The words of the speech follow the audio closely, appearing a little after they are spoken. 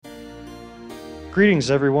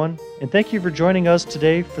Greetings, everyone, and thank you for joining us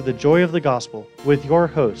today for the Joy of the Gospel with your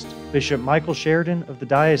host, Bishop Michael Sheridan of the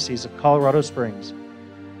Diocese of Colorado Springs.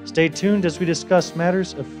 Stay tuned as we discuss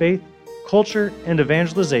matters of faith, culture, and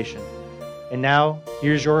evangelization. And now,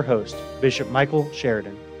 here's your host, Bishop Michael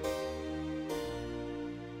Sheridan.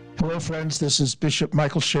 Hello, friends. This is Bishop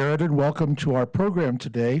Michael Sheridan. Welcome to our program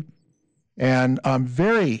today. And I'm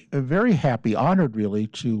very happy, honored really,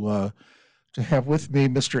 to have with me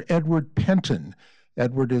Mr. Edward Pentin.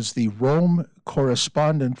 Edward is the Rome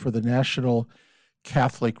correspondent for the National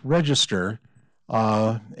Catholic Register,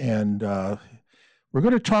 and we're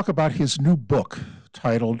going to talk about his new book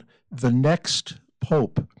titled The Next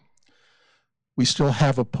Pope. We still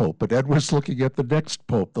have a pope, but Edward's looking at the next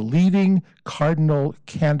pope, The Leading Cardinal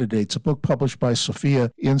Candidates, a book published by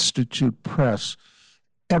Sophia Institute Press.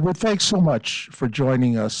 Edward, thanks so much for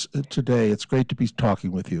joining us today. It's great to be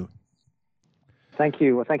talking with you. Thank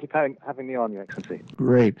you. Well, thank you for having me on, Your Excellency.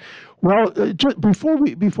 Great. Well, just before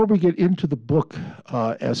we get into the book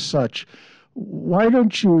as such, why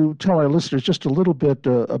don't you tell our listeners just a little bit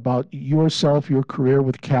about yourself, your career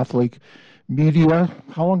with Catholic media?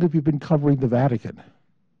 How long have you been covering the Vatican?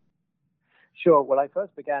 Sure. Well, I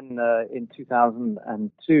first began in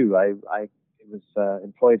 2002. I was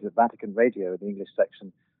employed at Vatican Radio, the English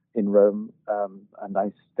section in Rome, and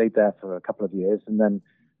I stayed there for a couple of years, and then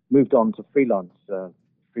moved on to freelance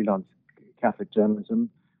Catholic journalism,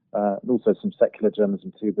 and also some secular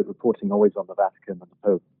journalism too, but reporting always on the Vatican and the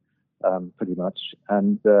Pope, pretty much.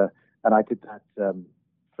 And I did that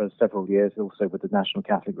for several years, also with the National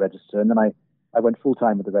Catholic Register. And then I went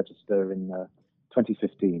full-time with the Register in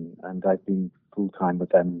 2015, and I've been full-time with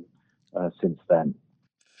them since then.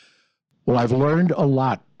 Well, I've learned a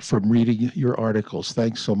lot from reading your articles.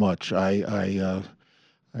 Thanks so much. I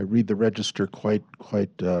read the Register quite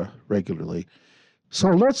regularly. So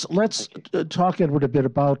let's talk, Edward, a bit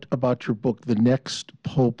about your book, The Next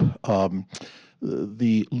Pope,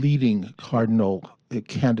 the Leading Cardinal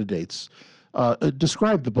Candidates.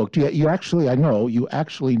 Describe the book. You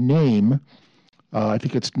actually name, I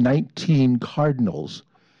think it's 19 cardinals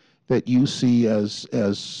that you see as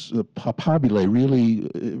papabile,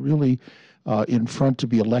 really in front to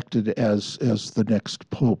be elected as the next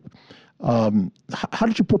pope. How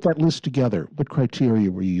did you put that list together? What criteria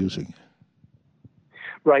were you using?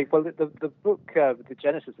 Right. Well, the book, the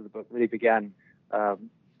genesis of the book really began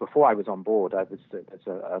before I was on board. There's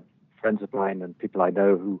friends of mine and people I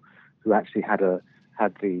know who actually had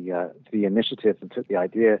the initiative and took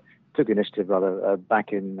the initiative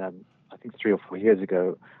back in I think 3 or 4 years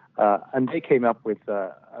ago, and they came up with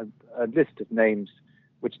a list of names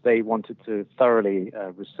which they wanted to thoroughly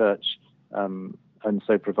research. And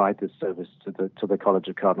so provide this service to the College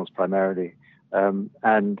of Cardinals primarily. And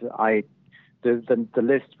the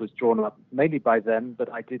list was drawn up mainly by them, but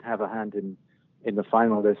I did have a hand in the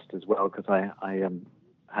final list as well, because I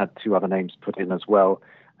had 2 other names put in as well,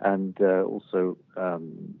 and also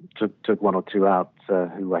took 1 or 2 out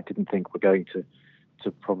who I didn't think were going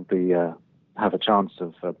to probably have a chance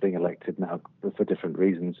of being elected now for different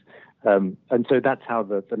reasons. And so that's how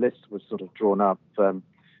the list was sort of drawn up.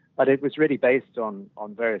 But it was really based on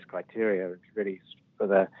various criteria. It's really for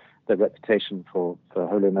their reputation for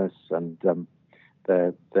holiness, and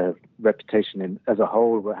their reputation as a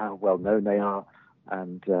whole, how well known they are,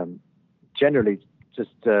 and generally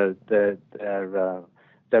just their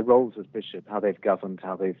roles as bishop, how they've governed,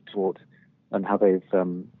 how they've taught, and how they've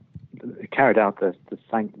carried out the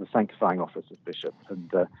sanctifying office as bishop.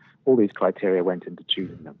 And all these criteria went into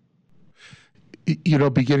choosing them. You know,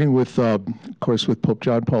 beginning with, of course, with Pope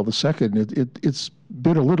John Paul II, it's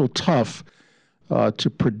been a little tough to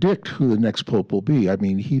predict who the next pope will be. I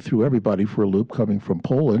mean, he threw everybody for a loop coming from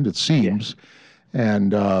Poland, it seems,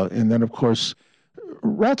 yeah. And then, of course,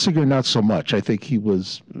 Ratzinger, not so much. I think he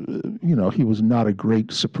was not a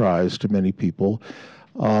great surprise to many people.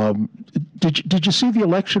 Did you see the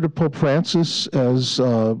election of Pope Francis as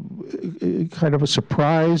kind of a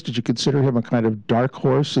surprise? Did you consider him a kind of dark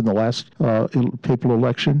horse in the last papal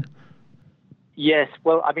election? Yes.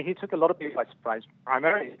 Well, I mean, he took a lot of people by surprise,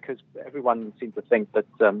 primarily because everyone seemed to think that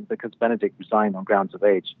because Benedict resigned on grounds of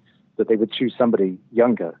age, that they would choose somebody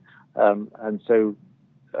younger. And so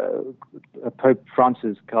Pope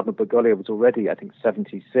Francis, Cardinal Bergoglio, was already, I think,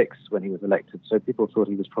 76 when he was elected. So people thought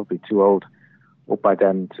he was probably too old or by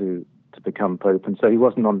then to become Pope. And so he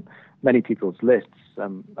wasn't on many people's lists.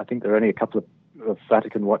 I think there are only a couple of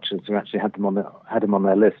Vatican watchers who actually had him on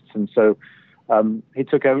their lists. And so he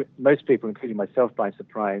took most people, including myself, by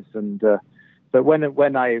surprise. And but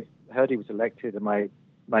when I heard he was elected, and my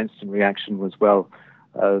instant reaction was, well,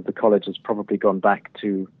 the college has probably gone back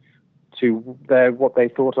to what they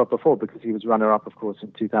thought of before, because he was runner-up, of course,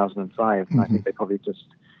 in 2005, and I think they probably just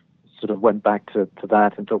sort of went back to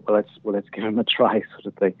that and thought, well, let's give him a try, sort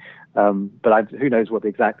of thing. But who knows what the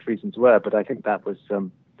exact reasons were? But I think that was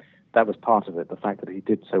part of it, the fact that he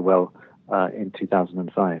did so well in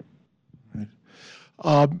 2005.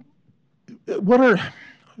 Right.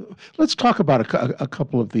 Let's talk about a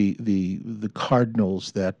couple of the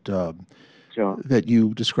cardinals that Sure. that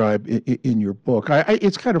you describe in your book.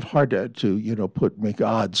 It's kind of hard to make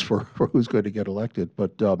odds for who's going to get elected,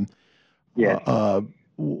 but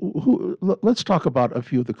let's talk about a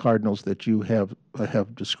few of the cardinals that you have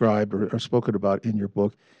described or spoken about in your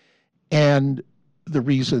book, and the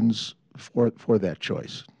reasons for that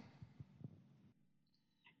choice.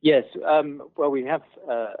 Yes. Well, we have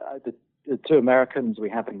the two Americans we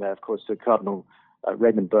have in there, of course, are Cardinal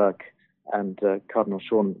Raymond Burke and Cardinal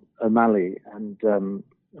Sean O'Malley, and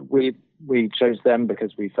we chose them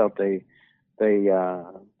because we felt they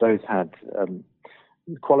both had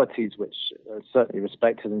qualities which are certainly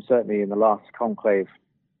respected, and certainly in the last conclave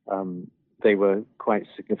they were quite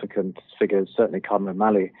significant figures. Certainly Cardinal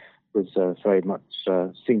O'Malley was very much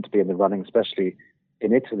seen to be in the running, especially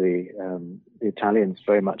in Italy. The Italians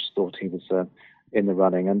very much thought he was in the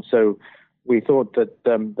running, and so we thought that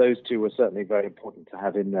those two were certainly very important to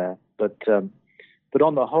have in there. But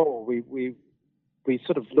on the whole, we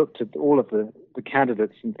sort of looked at all of the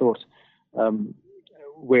candidates and thought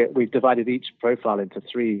we've divided each profile into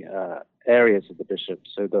three areas of the bishop.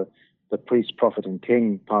 So the priest, prophet, and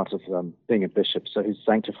king part of being a bishop. So his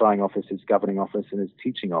sanctifying office, his governing office, and his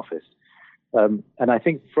teaching office. And I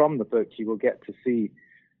think from the book you will get to see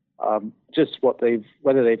just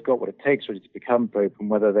whether they've got what it takes really to become pope,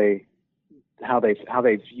 and how they've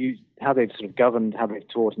sort of governed, how they've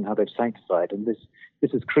taught, and how they've sanctified. And this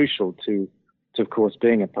is crucial to of course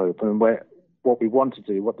being a pope. And what we want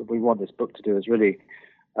this book to do is really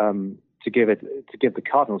to give the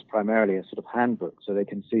cardinals primarily a sort of handbook, so they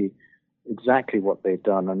can see exactly what they've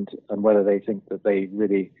done and whether they think that they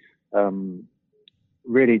really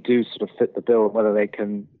do sort of fit the bill, whether they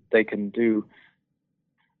can do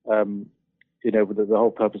the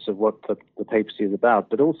whole purpose of what the papacy is about.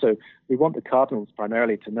 But also we want the cardinals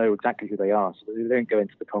primarily to know exactly who they are, so that they don't go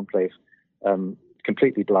into the conclave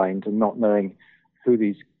completely blind and not knowing who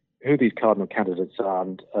these cardinal candidates are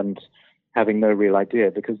and having no real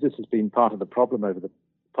idea, because this has been part of the problem over the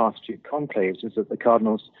past few conclaves, is that the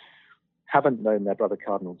cardinals haven't known their brother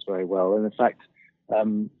cardinals very well. And in fact,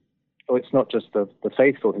 it's not just the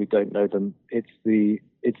faithful who don't know them, it's the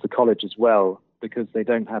college as well, because they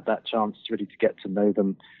don't have that chance really to get to know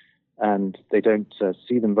them, and they don't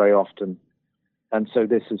see them very often. And so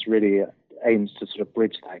this is really aims to sort of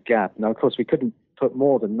bridge that gap. Now, of course, we couldn't put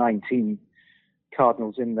more than 19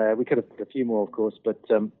 cardinals in there. We could have put a few more, of course, but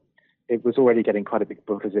it was already getting quite a big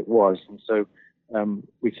book as it was. And so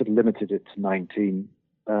we sort of limited it to 19.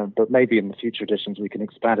 But maybe in the future editions we can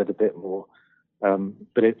expand it a bit more.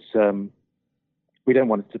 But it's we don't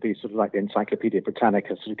want it to be sort of like the Encyclopedia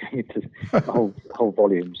Britannica, sort of going into whole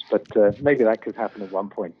volumes. But maybe that could happen at one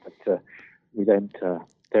point. But we don't.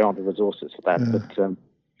 There aren't the resources for that. Yeah.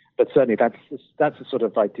 But certainly that's a sort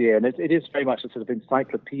of idea, and it is very much a sort of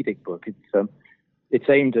encyclopedic book. It's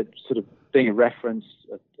aimed at sort of being a reference,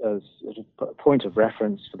 as a point of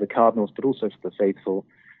reference for the cardinals, but also for the faithful,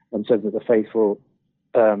 and so that the faithful,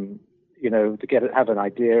 to have an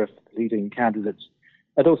idea of leading candidates,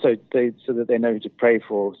 and also so that they know who to pray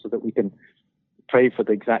for, so that we can pray for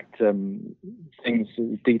the exact things,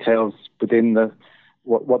 details within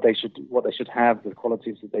what they should have, the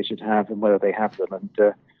qualities that they should have, and whether they have them.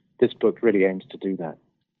 And this book really aims to do that.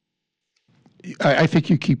 I think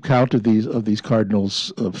you keep count of these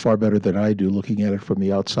cardinals far better than I do, looking at it from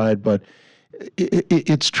the outside. But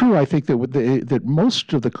it's true, I think, that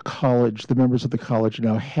most of the members of the college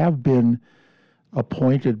now have been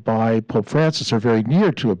appointed by Pope Francis, or very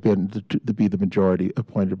near to have been to be the majority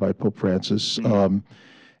appointed by Pope Francis,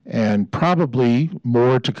 and probably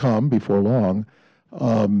more to come before long.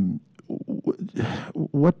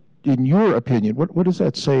 What, in your opinion, what does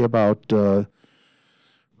that say about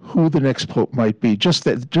who the next pope might be? Just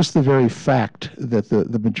the very fact that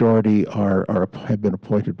the majority have been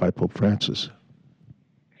appointed by Pope Francis.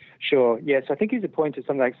 Sure. Yes, I think he's appointed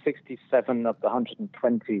something like 67 of the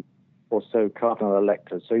 120 or so cardinal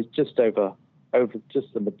electors. So he's just over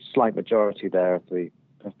just the slight majority there of the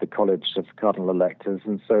college of cardinal electors,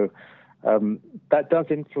 and so that does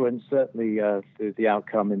influence certainly the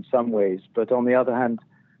outcome in some ways. But on the other hand,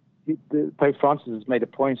 Pope Francis has made a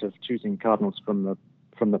point of choosing cardinals from the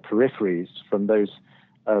peripheries, from those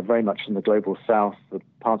very much in the global south, the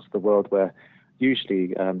parts of the world where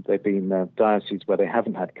usually they've been dioceses where they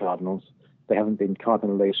haven't had cardinals. They haven't been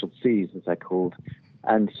cardinalatial sees, as they're called.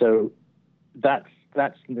 And so that's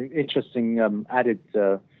the interesting added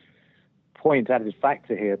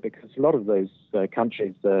factor here, because a lot of those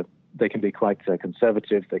countries, they can be quite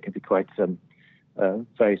conservative, they can be quite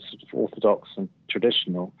very sort of orthodox and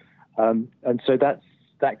traditional. And so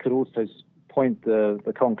that could also point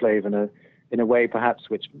the conclave in a way perhaps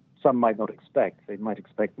which some might not expect. They might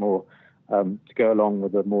expect more to go along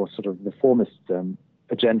with a more sort of reformist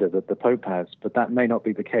agenda that the Pope has, but that may not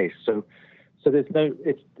be the case. So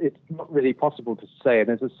it's not really possible to say. And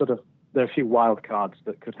there are a few wild cards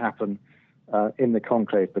that could happen in the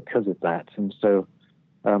conclave because of that. And so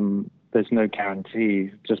there's no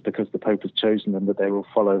guarantee just because the Pope has chosen them that they will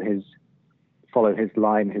follow his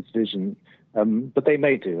line, his vision. But they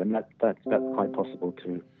may do, and that's quite possible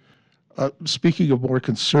too. Speaking of more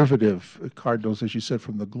conservative cardinals, as you said,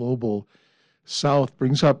 from the global south,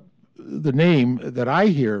 brings up the name that I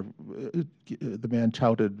hear the man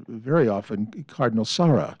touted very often, Cardinal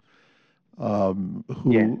Sarah,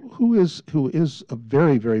 who is a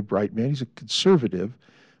very, very bright man. He's a conservative,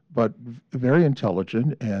 but very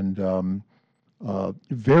intelligent and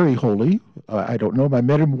very holy. I don't know him. I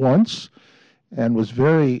met him once and was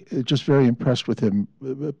very impressed with him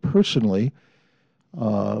personally.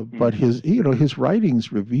 But his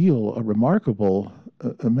writings reveal a remarkable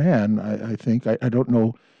man. I think I don't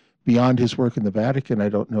know beyond his work in the Vatican. I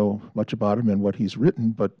don't know much about him and what he's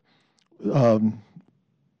written, but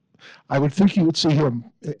I would think you would see him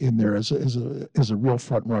in there as a real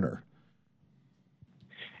front runner.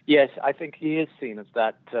 Yes, I think he is seen as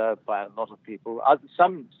that by a lot of people.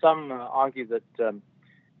 Some argue that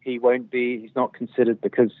he won't be. He's not considered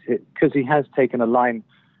because he has taken a line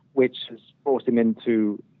which has brought him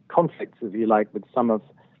into conflicts, if you like, with some of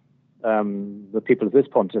the people of this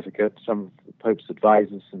pontificate, some of the Pope's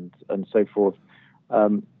advisors and so forth.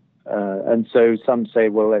 And so some say,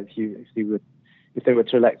 well, if they were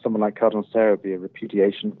to elect someone like Cardinal Sarah, it would be a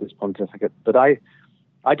repudiation of this pontificate. But I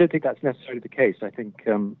don't think that's necessarily the case. I think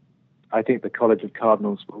the College of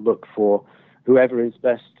Cardinals will look for whoever is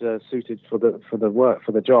best suited for the work,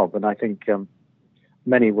 for the job, and I think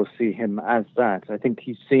many will see him as that. I think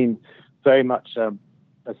he's seen very much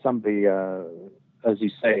as somebody, as you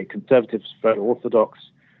say, conservative, very orthodox,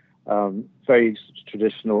 very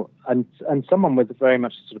traditional, and someone with very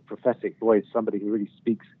much a sort of prophetic voice, somebody who really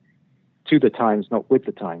speaks to the times, not with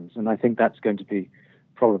the times. And I think that's going to be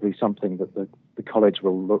probably something that the college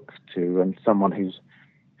will look to, and someone who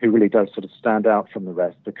really does sort of stand out from the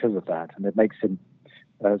rest because of that, and it makes him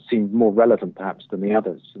seem more relevant perhaps than the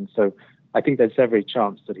others. And so I think there's every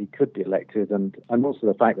chance that he could be elected, and also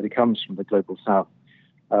the fact that he comes from the global south,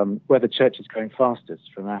 where the church is growing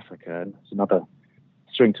fastest from Africa, and it's another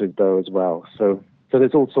string to his bow as well. So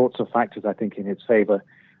there's all sorts of factors, I think, in his favor.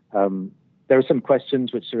 There are some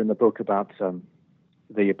questions which are in the book about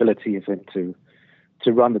the ability of him to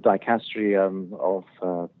run the dicastery of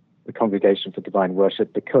the Congregation for Divine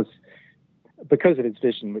Worship because of his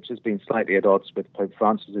vision, which has been slightly at odds with Pope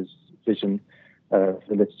Francis's vision of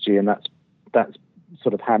the liturgy, and that's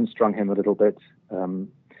sort of hamstrung him a little bit.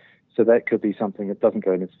 So that could be something that doesn't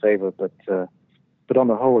go in his favor. But on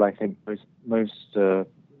the whole, I think most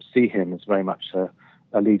see him as very much a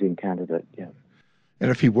leading candidate. Yeah.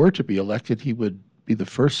 And if he were to be elected, he would be the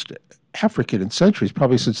first African in centuries,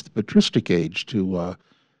 probably since the patristic age, to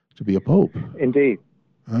be a pope. Indeed.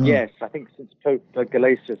 Yes, I think since Pope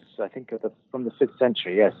Gelasius, I think from the 5th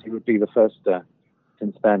century, yes, he would be the first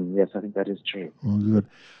since then. Yes, I think that is true. Well, good.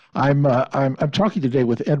 I'm talking today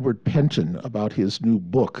with Edward Pentin about his new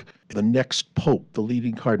book, The Next Pope, The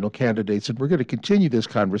Leading Cardinal Candidates, and we're going to continue this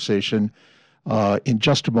conversation in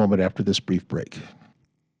just a moment after this brief break.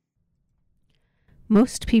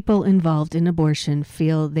 Most people involved in abortion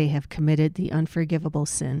feel they have committed the unforgivable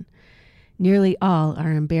sin. Nearly all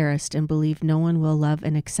are embarrassed and believe no one will love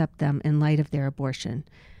and accept them in light of their abortion.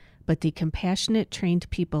 But the compassionate, trained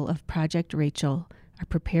people of Project Rachel are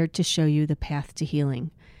prepared to show you the path to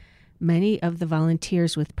healing. Many of the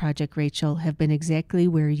volunteers with Project Rachel have been exactly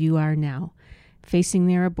where you are now, facing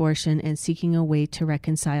their abortion and seeking a way to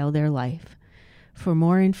reconcile their life. For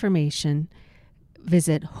more information,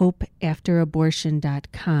 visit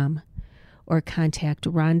hopeafterabortion.com or contact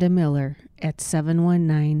Rhonda Miller at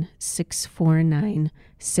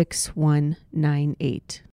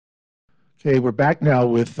 719-649-6198. Okay, we're back now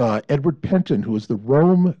with Edward Pentin, who is the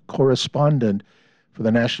Rome correspondent for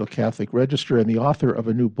the National Catholic Register and the author of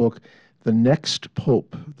a new book, The Next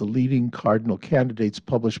Pope, the Leading Cardinal Candidates,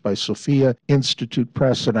 published by Sophia Institute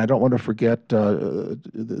Press. And I don't want to forget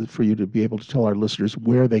for you to be able to tell our listeners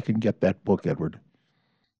where they can get that book, Edward.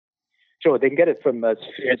 Sure, they can get it from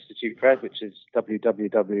Sophia Institute Press, which is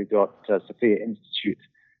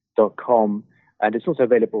www.sophiainstitute.com. And it's also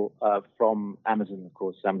available from Amazon, of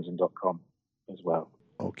course, amazon.com as well.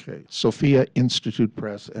 Okay, Sophia Institute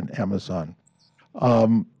Press and Amazon.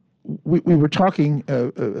 We were talking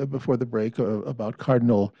before the break about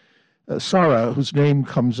Cardinal Sarah, whose name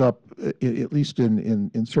comes up, at least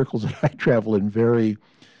in circles that I travel in, very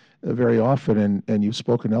often, and you've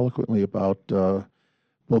spoken eloquently about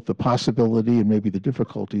both the possibility and maybe the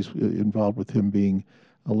difficulties involved with him being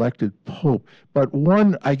elected Pope. But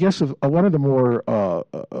one of the more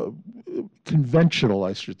conventional,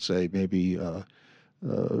 I should say, maybe,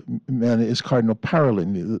 man is Cardinal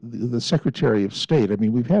Parolin, the Secretary of State. I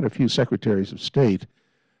mean, we've had a few Secretaries of State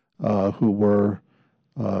who were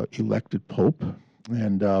elected Pope.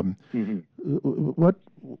 And what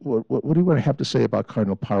do you want to have to say about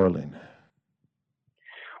Cardinal Parolin?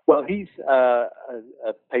 Well, he's a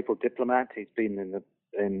papal diplomat. He's been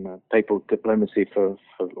in papal diplomacy for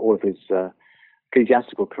all of his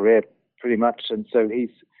ecclesiastical career, pretty much, and so he's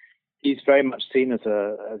very much seen as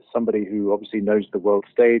somebody who obviously knows the world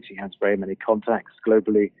stage. He has very many contacts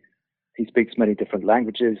globally. He speaks many different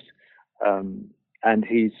languages, and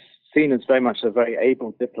he's seen as very much a very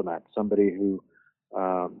able diplomat, somebody who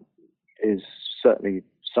is certainly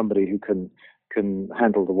somebody who can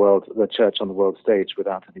handle the church on the world stage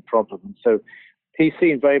without any problem. And so he's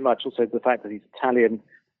seen very much also the fact that he's Italian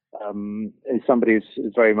is somebody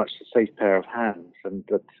who's very much a safe pair of hands, and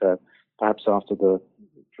that perhaps after the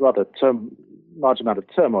rather large amount of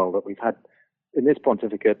turmoil that we've had in this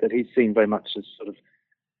pontificate, that he's seen very much as sort of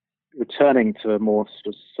returning to a more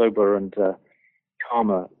sort of sober and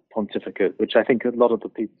calmer pontificate, which I think a lot of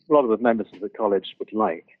the members of the college would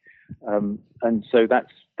like. And so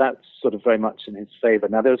that's sort of very much in his favor.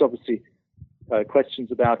 Now, there's obviously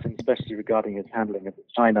questions about him, especially regarding his handling of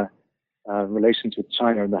China, relations with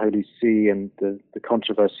China and the Holy See, and the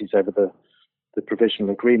controversies over the provisional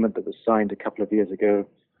agreement that was signed a couple of years ago,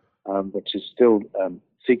 which is still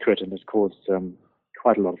secret and has caused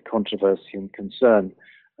quite a lot of controversy and concern.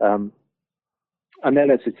 And then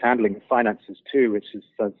there's his handling of finances too, which is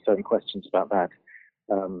certain questions about that,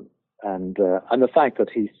 and the fact that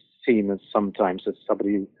he's seen as sometimes as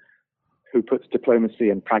somebody who puts diplomacy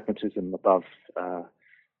and pragmatism above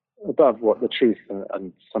what the truth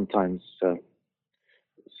and sometimes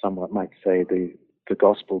somewhat might say the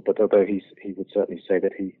gospel. But although he would certainly say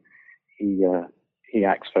that he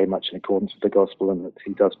acts very much in accordance with the gospel and that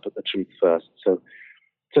he does put the truth first. So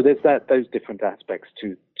there's those different aspects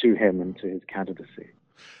to him and to his candidacy.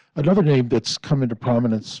 Another name that's come into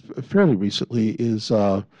prominence fairly recently is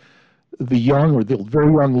the very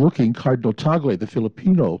young-looking Cardinal Tagle, the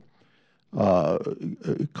Filipino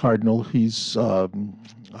cardinal. He's I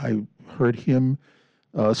heard him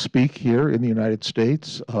speak here in the United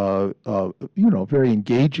States. Very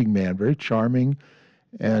engaging man, very charming,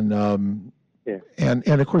 and of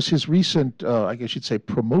course his recent, I guess you'd say,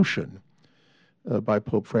 promotion by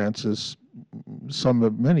Pope Francis.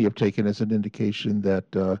 Many have taken as an indication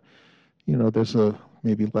that there's a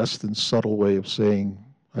maybe less than subtle way of saying,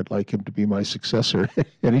 I'd like him to be my successor.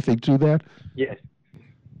 Anything to that? Yes.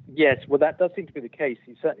 Well, that does seem to be the case.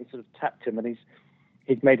 He certainly sort of tapped him, and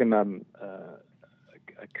he's made him a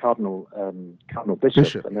cardinal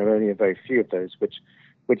bishop, and there are only a very few of those, which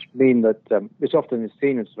mean that which often is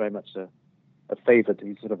seen as very much a favored.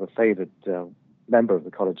 He's sort of a favored member of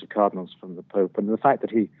the College of Cardinals from the Pope, and the fact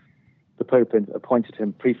that the Pope appointed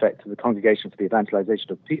him prefect to the Congregation for the Evangelization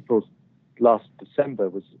of Peoples last December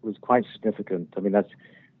was quite significant. I mean, that's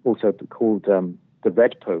also called the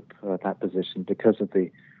Red Pope, that position, because of the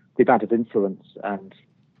amount of influence and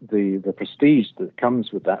the prestige that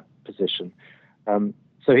comes with that position.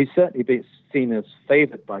 So he's certainly been seen as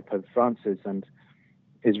favored by Pope Francis and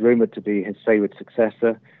is rumored to be his favored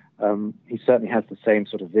successor. He certainly has the same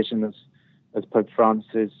sort of vision as Pope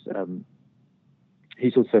Francis.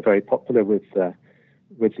 He's also very popular with the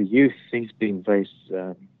youth. He's been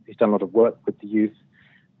he's done a lot of work with the youth,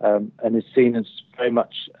 and is seen as very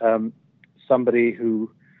much somebody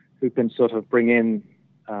who can sort of bring in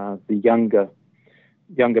the younger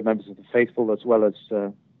members of the faithful as well as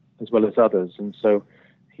others, and so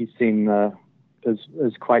he's seen as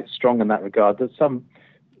quite strong in that regard. There's some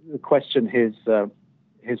question his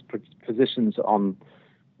positions on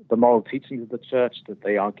the moral teachings of the Church, that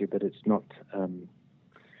they argue that it's not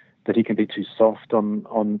that he can be too soft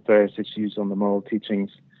on various issues on the moral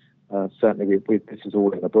teachings. Certainly, this is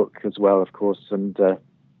all in the book as well, of course, and the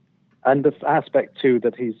aspect too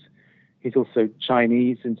that he's also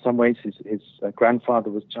Chinese in some ways. His grandfather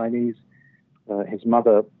was Chinese. His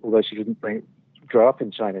mother, although she didn't grow up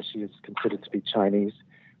in China, she is considered to be Chinese,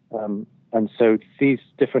 and so these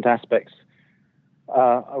different aspects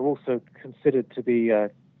are also considered to be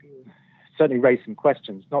certainly raise some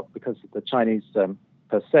questions, not because of the Chinese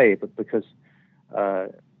per se, but because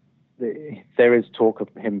there is talk of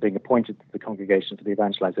him being appointed to the Congregation for the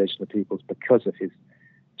Evangelization of Peoples because of his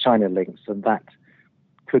China links, and that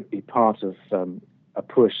could be part of a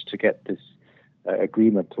push to get this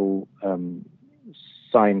agreement all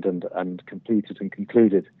signed and completed and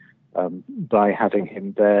concluded by having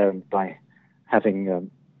him there and by having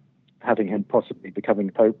him possibly becoming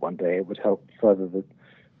Pope one day. It would help further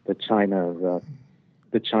the China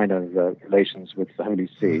relations with the Holy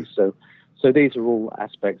See. So these are all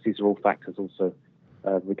aspects, these are all factors also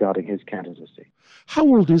regarding his candidacy. How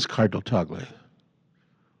old is Cardinal Tagle?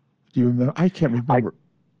 Do you remember? I can't remember.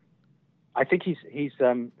 I think he's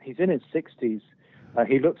in his 60s.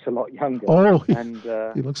 He looks a lot younger. Oh, and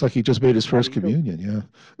he looks like he just made his first communion. Yeah.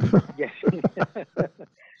 Yes,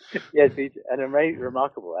 yes, he's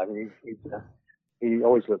remarkable. I mean, he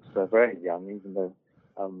always looks very young, even though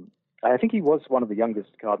I think he was one of the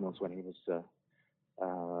youngest cardinals when he was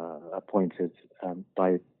appointed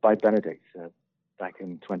by Benedict back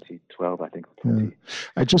in 2012, I think, or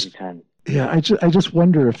 2010. I just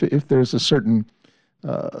wonder if there's a certain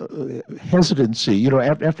hesitancy.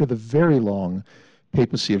 After the very long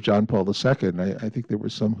papacy of John Paul II, I think there were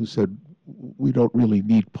some who said we don't really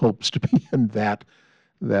need popes to be in that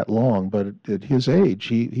long. But at his age,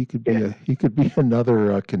 he could be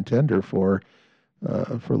another contender for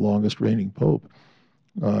longest reigning pope.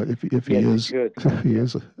 If he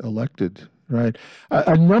is elected, right?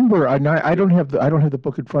 A number. I don't have the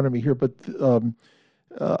book in front of me here, but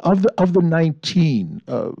of the 19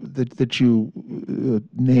 that you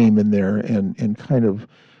name in there and kind of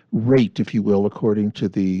rate, if you will, according to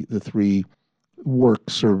the three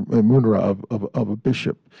works or munera of a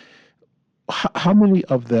bishop, how many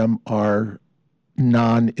of them are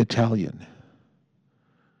non-Italian?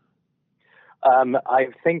 I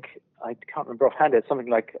think, I can't remember offhand, it's something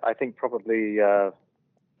like, I think probably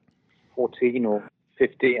 14 or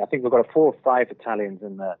 15. I think we've got 4 or 5 Italians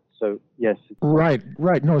in there. So yes. Right.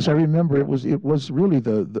 No, as I remember, it was really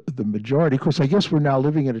the majority. Of course, I guess we're now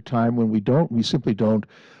living at a time when we simply don't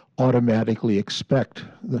automatically expect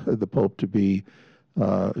the Pope to be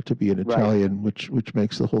an Italian, right, which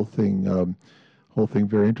makes the whole thing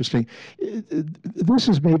very interesting. This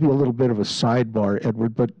is maybe a little bit of a sidebar,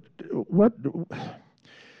 Edward, but what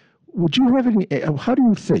would you have any? How do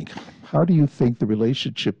you think the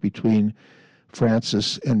relationship between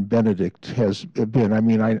Francis and Benedict has been? I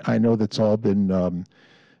mean, I know that's all been,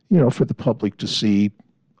 for the public to see,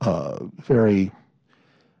 very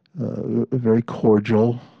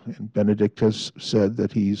cordial. And Benedict has said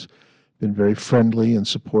that he's been very friendly and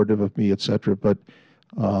supportive of me, etc. But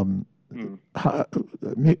how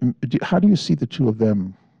do you see the two of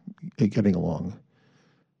them getting along?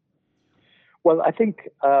 Well, I think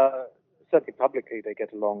certainly publicly they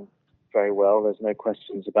get along very well. There's no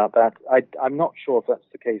questions about that. I'm not sure if that's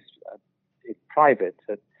the case in private.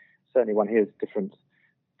 Certainly one hears different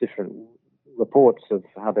reports of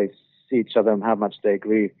how they see each other and how much they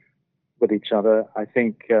agree with each other. I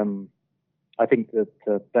think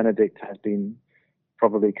that Benedict has been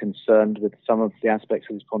probably concerned with some of the aspects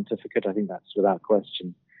of his pontificate. I think that's without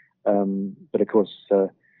question. But of course,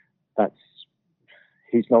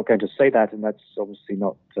 he's not going to say that, and that's obviously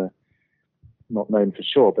not known for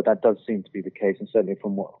sure. But that does seem to be the case, and certainly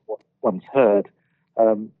from what one's heard.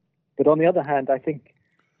 But on the other hand, I think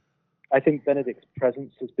Benedict's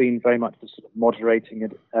presence has been very much the sort of moderating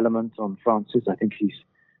element on Francis. I think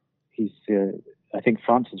I think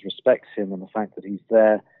Francis respects him, and the fact that he's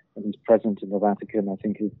there and he's present in the Vatican, I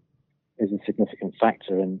think is a significant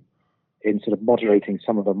factor in sort of moderating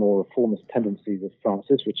some of the more reformist tendencies of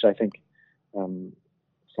Francis, which I think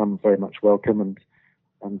some very much welcome,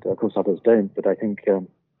 and of course others don't. But I think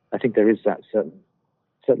there is that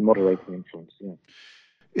certain moderating influence. Yeah.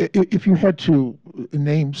 If you had to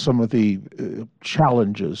name some of the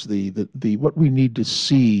challenges, the what we need to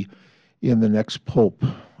see in the next pope,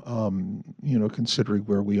 considering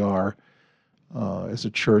where we are as a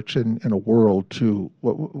church and a world too,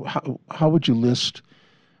 how would you list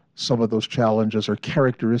some of those challenges or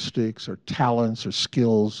characteristics or talents or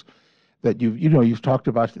skills that you've talked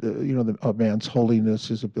about? A man's holiness,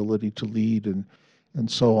 his ability to lead, and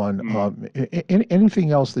so on.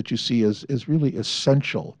 Anything else that you see as really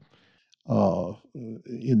essential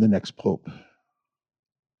in the next pope?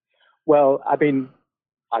 Well, I didn't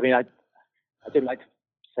like to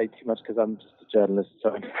say too much because I'm just a journalist,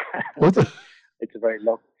 so it's a very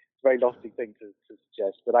lofty thing to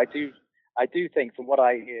suggest. But I do think, from what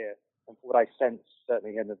I hear and from what I sense,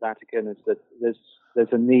 certainly in the Vatican, is that there's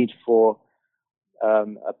a need for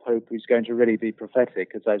a pope who's going to really be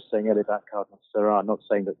prophetic. As I was saying earlier about Cardinal Sarah, I'm not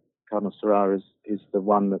saying that Cardinal Sarah is the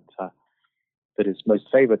one that is most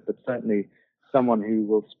favoured, but certainly someone who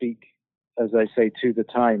will speak, as I say, to the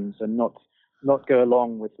times and not go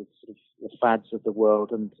along with the sort of the fads of the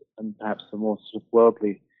world and perhaps the more sort of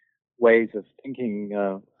worldly ways of thinking,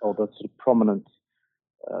 or the sort of prominent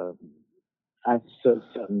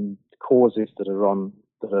certain causes that are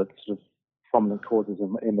sort of prominent causes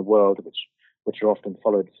in the world, which are often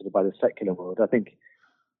followed sort of by the secular world. I think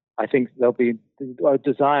there'll be a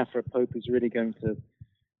desire for a pope who's really going to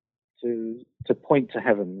point to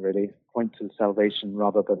heaven, really point to salvation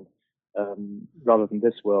rather than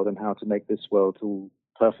this world and how to make this world all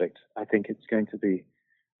perfect. I think it's going to be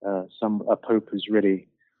a pope who's really,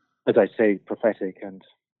 as I say, prophetic and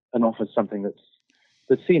offers something that's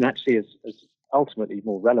seen actually as ultimately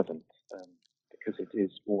more relevant, because it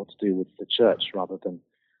is more to do with the church rather than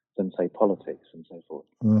say politics and so forth.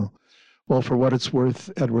 Well, for what it's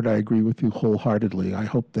worth, Edward, I agree with you wholeheartedly. I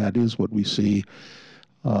hope that is what we see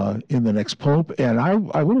in the next pope, and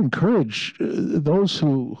I would encourage those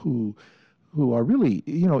who are really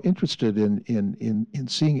interested in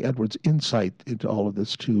seeing Edward's insight into all of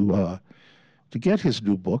this to get his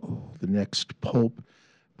new book, The Next Pope,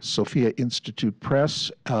 Sophia Institute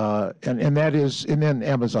Press, and that is, and then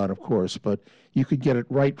Amazon, of course, but you could get it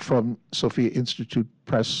right from Sophia Institute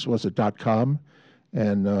Press, was it .com?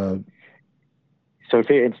 And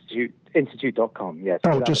SophiaInstitute.com, yes.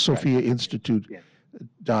 Oh, just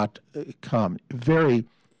SophiaInstitute.com. Very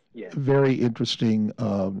interesting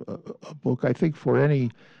book, I think, for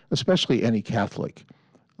especially any Catholic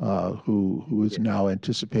who is now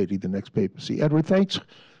anticipating the next papacy. Edward, thanks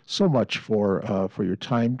so much for your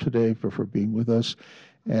time today, for being with us,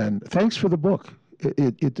 and thanks for the book.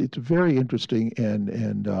 It's very interesting, and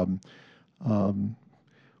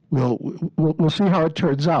we'll see how it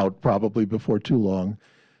turns out probably before too long.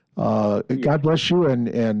 God bless you,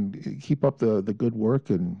 and keep up the good work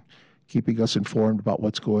and keeping us informed about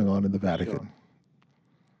what's going on in the Vatican. Sure.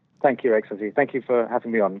 Thank you, Excellency. Thank you for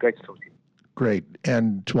having me on. Great to talk to you. Great.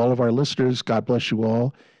 And to all of our listeners, God bless you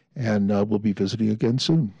all, and we'll be visiting again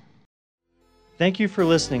soon. Thank you for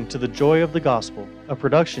listening to The Joy of the Gospel, a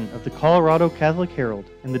production of the Colorado Catholic Herald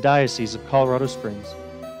in the Diocese of Colorado Springs.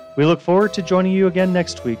 We look forward to joining you again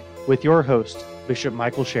next week with your host, Bishop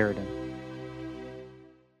Michael Sheridan.